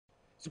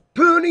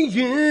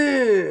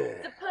Zapponian!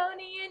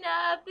 Zapponian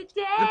of the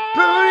day!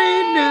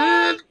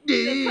 Zapponian of the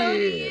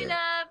day! Zapponian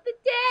of the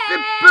day!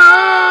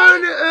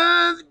 Zapponian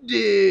of the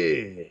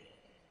day!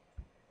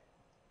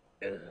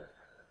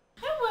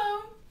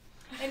 Hello,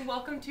 and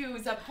welcome to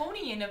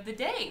Zapponian of the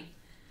day.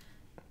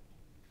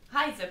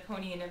 Hi,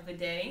 Zapponian of the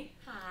day.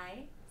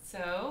 Hi.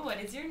 So, what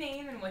is your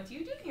name and what do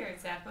you do here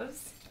at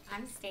Zappos?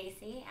 I'm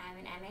Stacey. I'm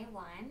an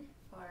MA1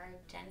 for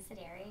Gen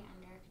Sederi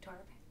under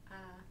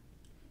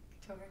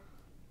Couture.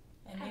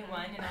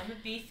 MA1, and I'm a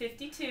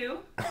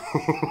B52.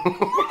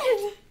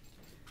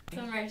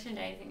 Some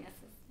merchandising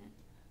assistant.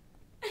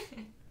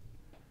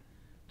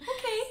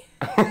 Okay.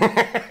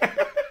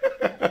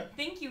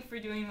 Thank you for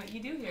doing what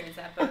you do here at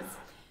Zappos.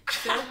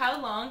 So,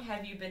 how long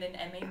have you been an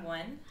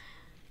MA1?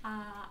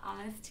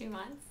 Almost 2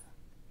 months.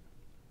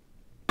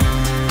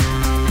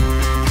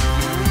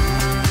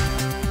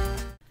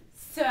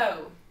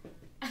 So,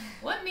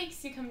 what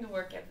makes you come to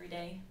work every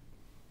day?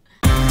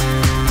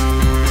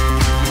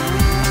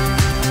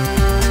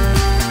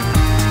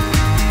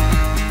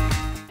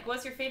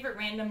 What's your favorite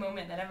random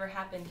moment that ever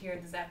happened here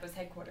at the Zappos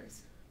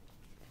headquarters?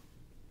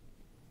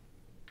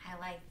 I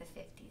like the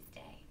 50s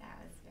day. That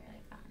was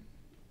really fun.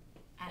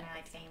 And I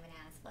like getting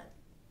banana split.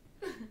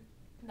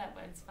 That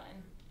was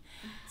fun.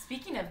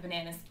 Speaking of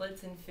banana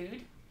splits and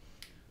food,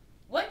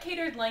 what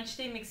catered lunch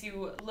day makes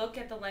you look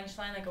at the lunch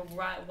line like a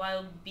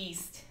wild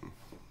beast?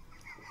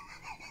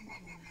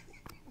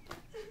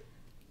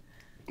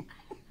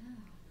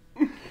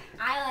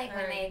 I like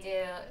when they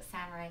do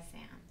Samurai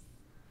Sam's.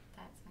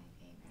 That's my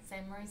favorite.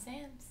 Samurai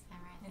Sam's.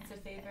 It's a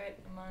favorite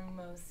among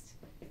most.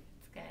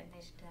 It's good. They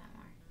should do that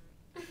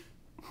more.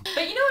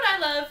 But you know what I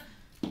love?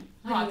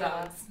 Hot do you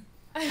dogs.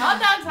 Hot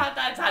dogs, hot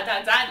dogs, hot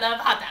dogs. I love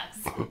hot dogs.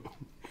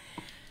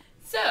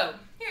 So,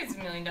 here's a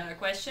 $1 million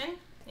question.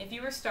 If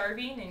you were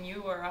starving and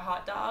you were a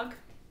hot dog,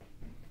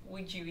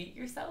 would you eat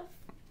yourself?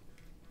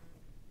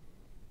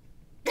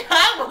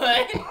 I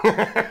would.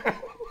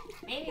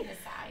 Maybe the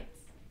sides.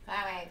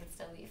 That way I could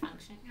still be a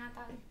functioning hot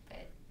dog,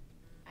 but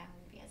I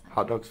wouldn't be as hungry.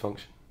 Hot dogs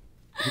function.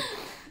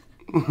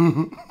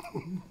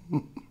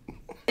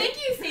 Thank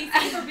you,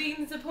 Stacey, for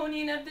being the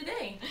Zapponian of the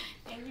day.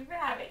 Thank you for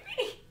having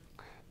me.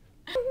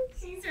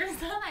 She's your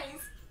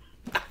size.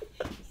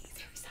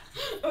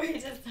 Oh, you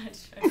just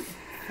touched her.